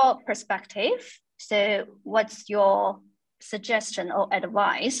from your perspective, so what's your suggestion or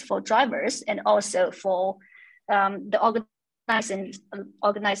advice for drivers and also for the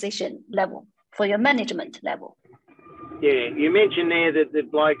organization level, for your management level? Yeah, you mentioned there that the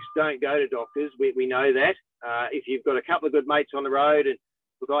blokes don't go to doctors. We know that. If you've got a couple of good mates on the road, and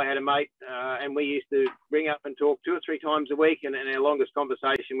look, I had a mate and we used to ring up and talk 2 or 3 times a week, and our longest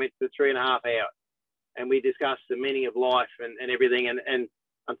conversation went for 3.5 hours. And we discussed the meaning of life and everything. And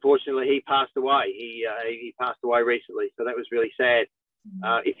unfortunately, he passed away. He passed away recently, so that was really sad.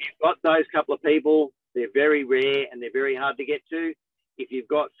 If you've got those couple of people, they're very rare and they're very hard to get to. If you've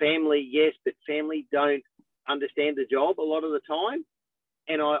got family, yes, but family don't understand the job a lot of the time.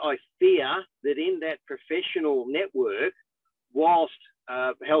 And I fear that in that professional network, whilst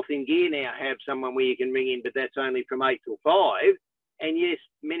Health in Gear now have someone where you can ring in, but that's only from 8 till 5. And yes,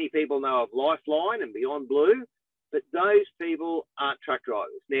 many people know of Lifeline and Beyond Blue, but those people aren't truck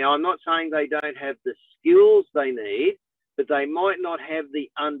drivers. Now, I'm not saying they don't have the skills they need, but they might not have the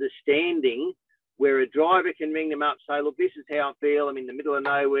understanding where a driver can ring them up, say, look, this is how I feel. I'm in the middle of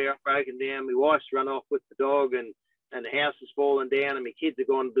nowhere, I'm broken down, my wife's run off with the dog and the house has fallen down and my kids have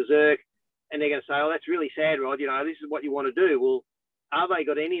gone berserk. And they're going to say, oh, that's really sad, Rod. This is what you want to do. Well, have they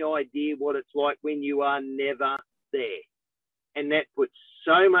got any idea what it's like when you are never there? And that puts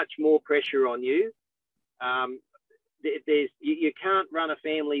so much more pressure on you. You can't run a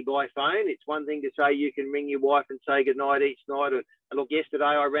family by phone. It's one thing to say you can ring your wife and say goodnight each night. And look, yesterday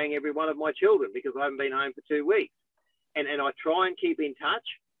I rang every one of my children because I haven't been home for 2 weeks. And I try and keep in touch.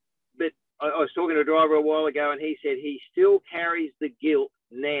 But I was talking to a driver a while ago and he said he still carries the guilt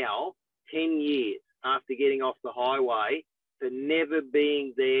now, 10 years after getting off the highway, for never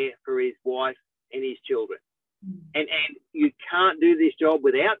being there for his wife and his children. And you can't do this job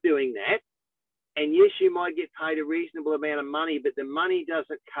without doing that. And yes, you might get paid a reasonable amount of money, but the money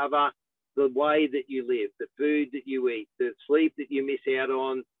doesn't cover the way that you live, the food that you eat, the sleep that you miss out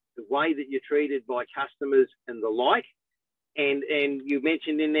on, the way that you're treated by customers and the like. And you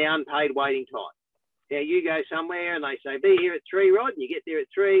mentioned in the unpaid waiting time. Now you go somewhere and they say, be here at 3, Rod, and you get there at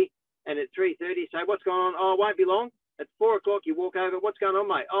 3, and at 3:30 say, what's going on? Oh, it won't be long. At 4 o'clock, you walk over, what's going on,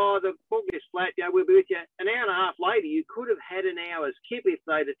 mate? Oh, the forklift's flat, we'll be with you. An hour and a half later, you could have had an hour's kip if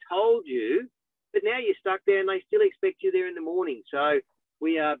they'd have told you, but now you're stuck there and they still expect you there in the morning. So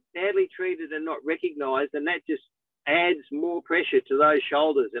we are badly treated and not recognised, and that just adds more pressure to those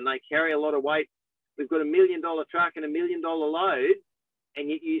shoulders, and they carry a lot of weight. We've got $1 million truck and $1 million load, and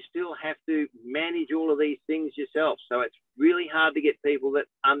yet you still have to manage all of these things yourself. So it's really hard to get people that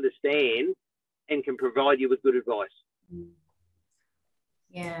understand and can provide you with good advice.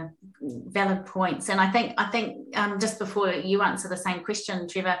 Yeah, valid points. And I think just before you answer the same question,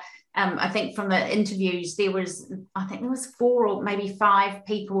 Trevor, I think from the interviews there was 4 or maybe 5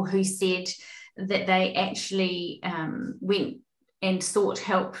 people who said that they actually went and sought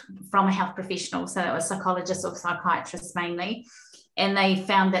help from a health professional, so that was psychologists or psychiatrists mainly, and they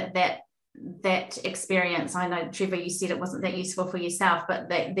found that experience, I know, Trevor, you said it wasn't that useful for yourself, but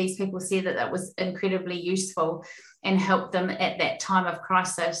these people said that was incredibly useful and helped them at that time of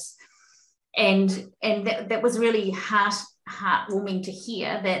crisis. And that was really heartwarming to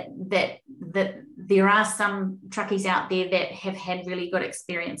hear that there are some truckies out there that have had really good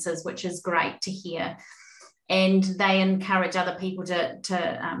experiences, which is great to hear. And they encourage other people to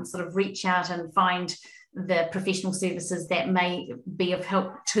sort of reach out and find the professional services that may be of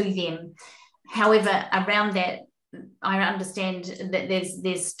help to them. However, around that, I understand that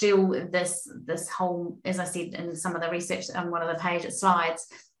there's still this whole, as I said in some of the research on one of the page slides,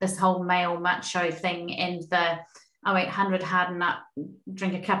 this whole male macho thing, and the 0800 harden up,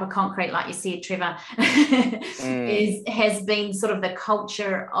 drink a cup of concrete, like you said, Trevor, has been sort of the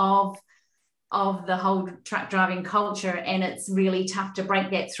culture of the whole truck driving culture, and it's really tough to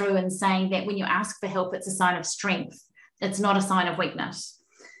break that through and saying that when you ask for help, it's a sign of strength. It's not a sign of weakness.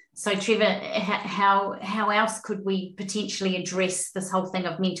 So Trevor, how else could we potentially address this whole thing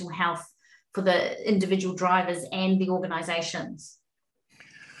of mental health for the individual drivers and the organisations?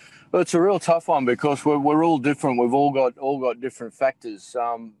 Well, it's a real tough one because we're all different. We've all got different factors.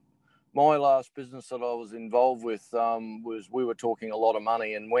 My last business that I was involved with was, we were talking a lot of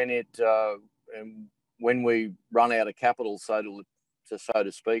money, and when we run out of capital, so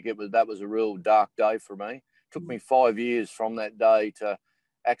to speak, that was a real dark day for me. It took me 5 years from that day to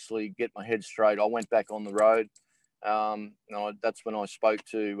actually get my head straight. I went back on the road. That's when I spoke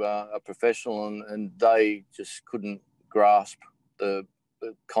to a professional, and they just couldn't grasp the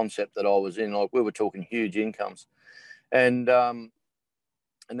concept that I was in. Like, we were talking huge incomes, and then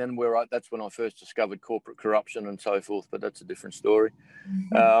that's when I first discovered corporate corruption and so forth. But that's a different story.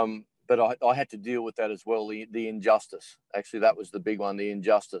 But I had to deal with that as well, the injustice. Actually, that was the big one, the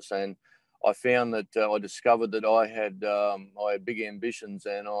injustice. And I found that I discovered that I had big ambitions,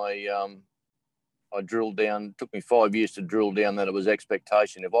 and I drilled down. It took me 5 years to drill down that it was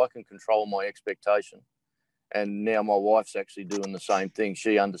expectation. If I can control my expectation, and now my wife's actually doing the same thing.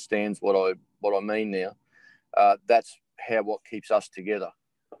 She understands what I mean now. That's what keeps us together.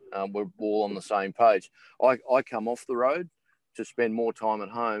 We're all on the same page. I come off the road to spend more time at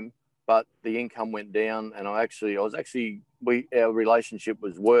home, but the income went down, and our relationship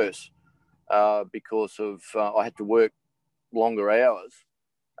was worse because of I had to work longer hours,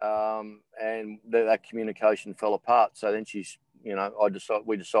 and that communication fell apart. So then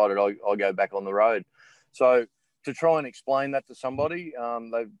we decided I go back on the road. So to try and explain that to somebody,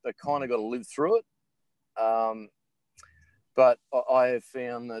 they kind of got to live through it. But I have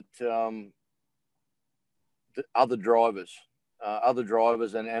found that other drivers,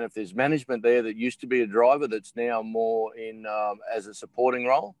 and if there's management there that used to be a driver that's now more in as a supporting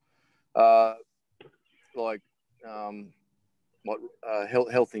role, Health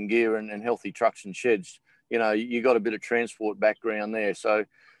and Gear and Healthy Trucks and Sheds, you got a bit of transport background there, so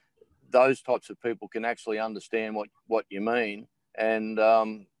those types of people can actually understand what you mean, and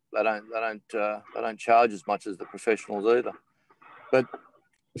they don't charge as much as the professionals either. But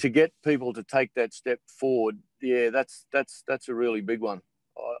to get people to take that step forward, that's a really big one.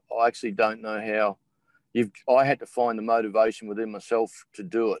 I actually don't know how. I had to find the motivation within myself to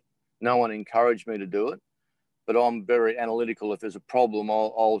do it. No one encouraged me to do it, but I'm very analytical. If there's a problem,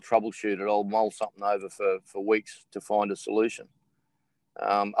 I'll troubleshoot it. I'll mull something over for weeks to find a solution.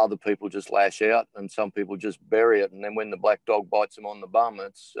 Other people just lash out, and some people just bury it. And then when the black dog bites them on the bum,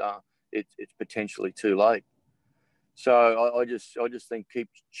 it's potentially too late. So I just think keep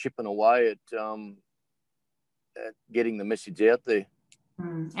chipping away at getting the message out there.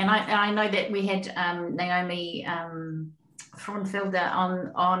 And I know that we had Naomi Frauenfelder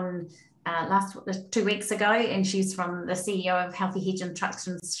on last 2 weeks ago, and she's from the CEO of Healthy Hedge and Trucks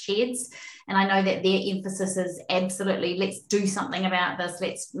and Sheds. And I know that their emphasis is absolutely, let's do something about this,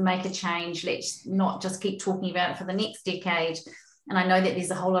 let's make a change, let's not just keep talking about it for the next decade. And I know that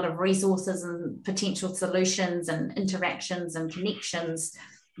there's a whole lot of resources and potential solutions and interactions and connections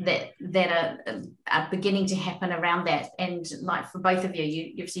that are beginning to happen around that. And like for both of you,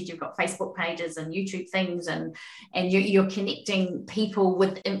 you've said you've got Facebook pages and YouTube things, and you're connecting people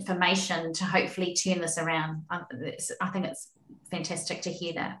with information to hopefully turn this around. I think it's fantastic to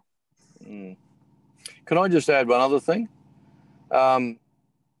hear that. Can I just add one other thing?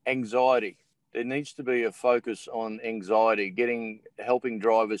 Anxiety. There needs to be a focus on anxiety, helping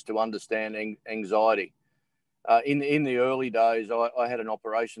drivers to understand anxiety. In the early days, I had an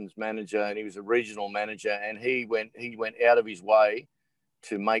operations manager, and he was a regional manager, and he went out of his way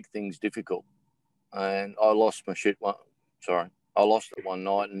to make things difficult. And I lost my shit. I lost it one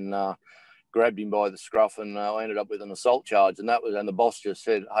night and grabbed him by the scruff, and I ended up with an assault charge. And the boss just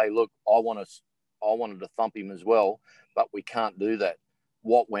said, "Hey, look, I wanted to thump him as well, but we can't do that.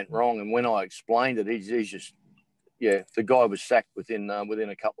 What went wrong?" And when I explained it, he's just, the guy was sacked within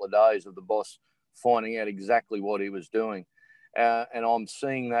a couple of days of the boss finding out exactly what he was doing. And I'm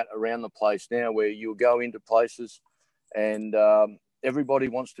seeing that around the place now, where you'll go into places and everybody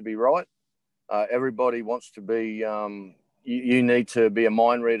wants to be right. Everybody wants to be, you need to be a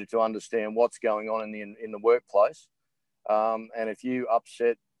mind reader to understand what's going on in the workplace. And if you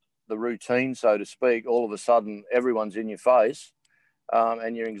upset the routine, so to speak, all of a sudden everyone's in your face,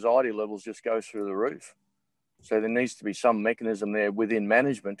 and your anxiety levels just go through the roof. So there needs to be some mechanism there within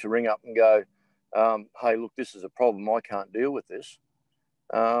management to ring up and go, hey, look, this is a problem. I can't deal with this.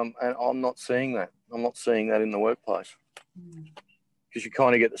 And I'm not seeing that. I'm not seeing that in the workplace. Because you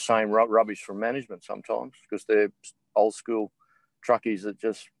kind of get the same rubbish from management sometimes, because they're old school truckies that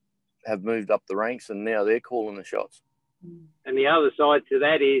just have moved up the ranks, and now they're calling the shots. And the other side to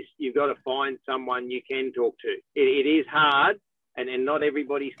that is you've got to find someone you can talk to. It is hard, and not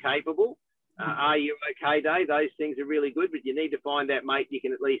everybody's capable. Are you okay, Dave? Those things are really good, but you need to find that mate you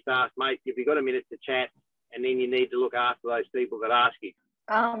can at least ask, mate, if you've got a minute to chat, and then you need to look after those people that ask you.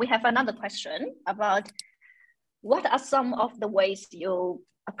 We have another question about what are some of the ways you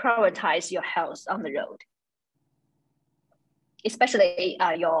prioritize your health on the road, especially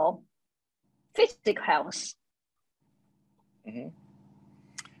your physical health?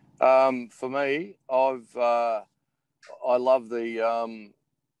 For me, I love the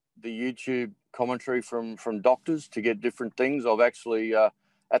YouTube commentary from doctors to get different things. I've actually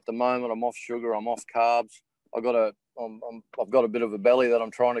at the moment I'm off sugar, I'm off carbs. I've got a bit of a belly that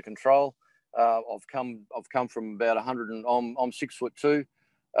I'm trying to control. I've come from about 100 and I'm 6'2".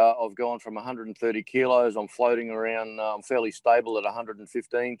 I've gone from 130 kilos. I'm floating around. I'm fairly stable at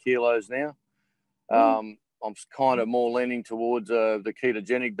 115 kilos now. I'm kind of more leaning towards the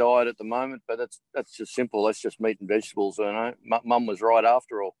ketogenic diet at the moment, but that's just simple. That's just meat and vegetables. You know, Mum was right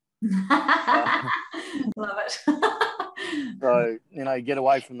after all. Love it. So, you know, get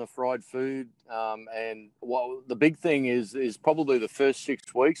away from the fried food. And the big thing is probably the first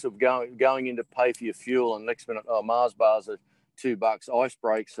 6 weeks of going in to pay for your fuel, and next minute, Mars bars are $2, ice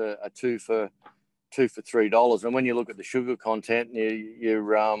breaks are two for $3. And when you look at the sugar content, you've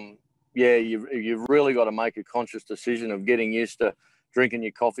really got to make a conscious decision of getting used to drinking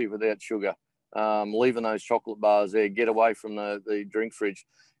your coffee without sugar, leaving those chocolate bars there, get away from the drink fridge.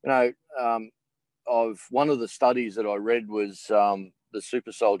 You know, one of the studies that I read was the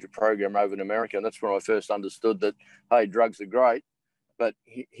Super Soldier program over in America, and that's when I first understood that, hey, drugs are great, but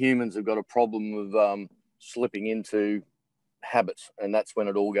humans have got a problem of slipping into habits, and that's when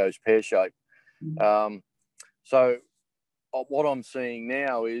it all goes pear-shaped. So what I'm seeing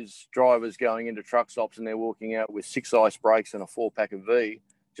now is drivers going into truck stops and they're walking out with 6 ice breaks and a 4-pack of V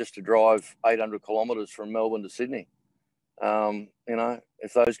just to drive 800 kilometres from Melbourne to Sydney. You know,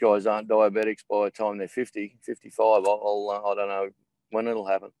 if those guys aren't diabetics by the time they're 50, 55, I don't know when it'll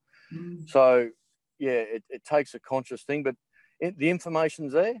happen. So, yeah, it takes a conscious thing, but the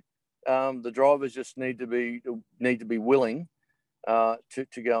information's there. The drivers just need to be willing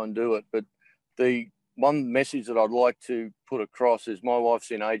to go and do it. But the one message that I'd like to put across is my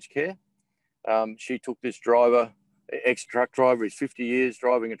wife's in aged care. She took this driver, ex-truck driver, he's 50 years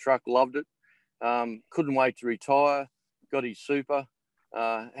driving a truck, loved it. Couldn't wait to retire, got his super,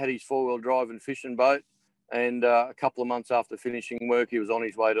 had his 4-wheel drive and fishing boat. And a couple of months after finishing work, he was on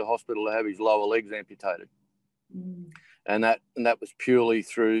his way to hospital to have his lower legs amputated. And that was purely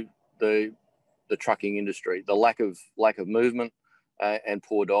through the trucking industry, the lack of movement and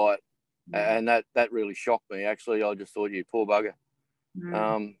poor diet. And that really shocked me, actually. I just thought, you poor bugger.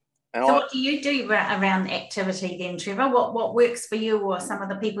 And so what do you do around activity then, Trevor? What works for you, or some of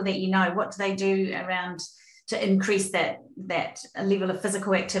the people that you know? What do they do around to increase that level of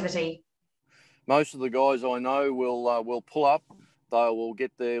physical activity? Most of the guys I know will pull up. They will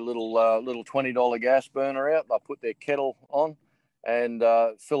get their little $20 gas burner out. They'll put their kettle on and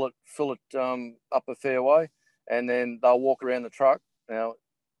fill it up a fair way, and then they'll walk around the truck. Now,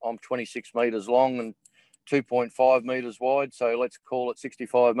 I'm 26 metres long and 2.5 metres wide, so let's call it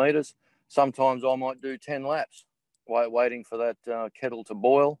 65 metres. Sometimes I might do 10 laps waiting for that kettle to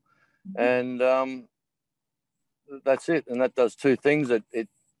boil, and that's it. And that does two things. It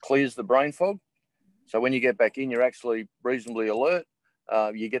clears the brain fog, so when you get back in, you're actually reasonably alert.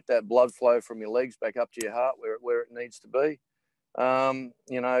 You get that blood flow from your legs back up to your heart where it needs to be.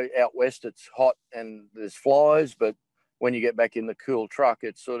 Out west it's hot and there's flies, but when you get back in the cool truck,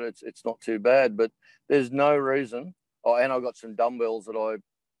 it's not too bad. But there's no reason. Oh, and I've got some dumbbells that I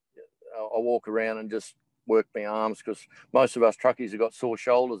walk around and just work my arms, because most of us truckies have got sore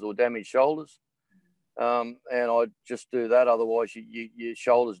shoulders or damaged shoulders. And I just do that. Otherwise, your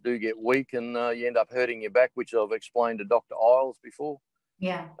shoulders do get weak and you end up hurting your back, which I've explained to Dr. Isles before.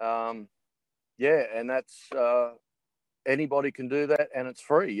 Yeah. And that's anybody can do that, and it's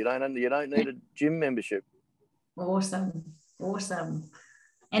free. You don't need a gym membership. Awesome.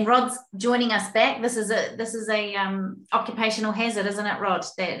 And Rod's joining us back. This is a occupational hazard, isn't it, Rod?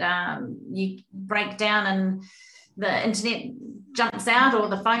 That you break down and the internet jumps out or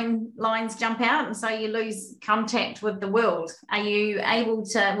the phone lines jump out, and so you lose contact with the world. Are you able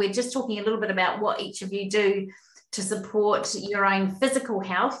to? We're just talking a little bit about what each of you do to support your own physical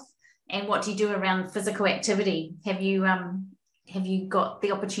health, and what do you do around physical activity? Have you got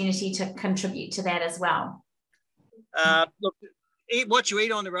the opportunity to contribute to that as well? Look, eat what you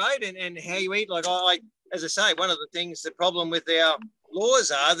eat on the road and how you eat. Like as I say, one of the things, the problem with our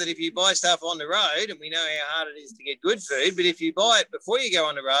laws are that if you buy stuff on the road, and we know how hard it is to get good food, but if you buy it before you go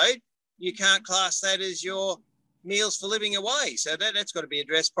on the road, you can't class that as your meals for living away. So that's got to be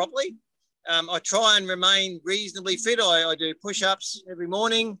addressed properly. I try and remain reasonably fit. I do push-ups every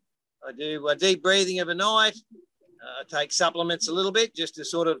morning. I do deep breathing of a night. I take supplements a little bit just to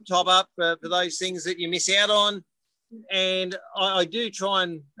sort of top up for those things that you miss out on. And I do try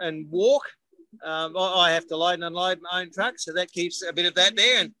and walk. I have to load and unload my own truck, so that keeps a bit of that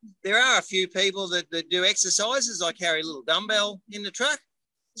there. And there are a few people that do exercises. I carry a little dumbbell in the truck.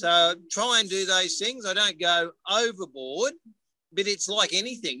 So try and do those things. I don't go overboard, but it's like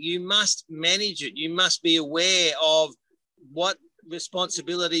anything. You must manage it. You must be aware of what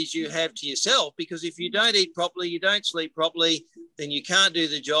responsibilities you have to yourself, because if you don't eat properly, you don't sleep properly, then you can't do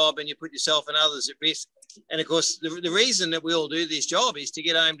the job and you put yourself and others at risk. And of course, the reason that we all do this job is to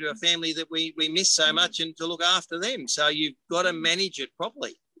get home to a family that we miss so much and to look after them. So you've got to manage it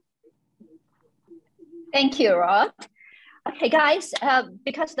properly. Thank you, Rod. Okay, guys,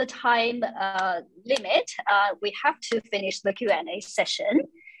 because the time limit, we have to finish the Q&A session.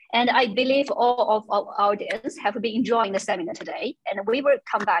 And I believe all of our audience have been enjoying the seminar today. And we will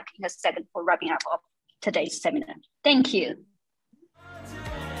come back in a second for wrapping up of today's seminar. Thank you.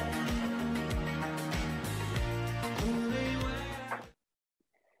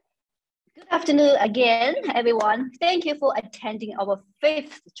 Good afternoon again, everyone. Thank you for attending our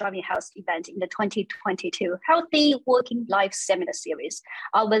 5th Driving Health event in the 2022 Healthy Working Life Seminar Series.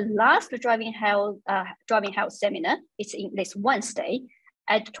 Our last Driving Health seminar is in this Wednesday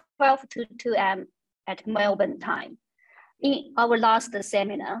at 12 to 2 p.m. at Melbourne time. In our last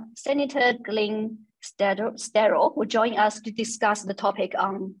seminar, Senator Glenn Sterro will join us to discuss the topic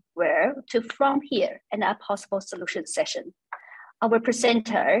on where to from here and a possible solution session. Our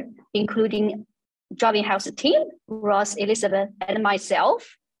presenter, including Driving Health team, Ross, Elizabeth, and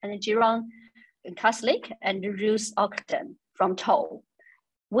myself, and Jerome Kaslik and Ruth Ogden from Toll.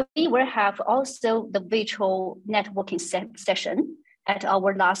 We will have also the virtual networking session at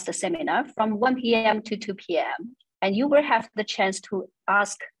our last seminar from 1 p.m. to 2 p.m. And you will have the chance to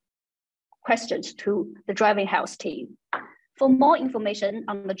ask questions to the Driving Health team. For more information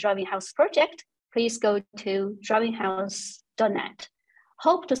on the Driving Health project, please go to drivinghealth.net.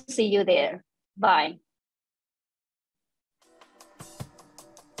 Hope to see you there. Bye.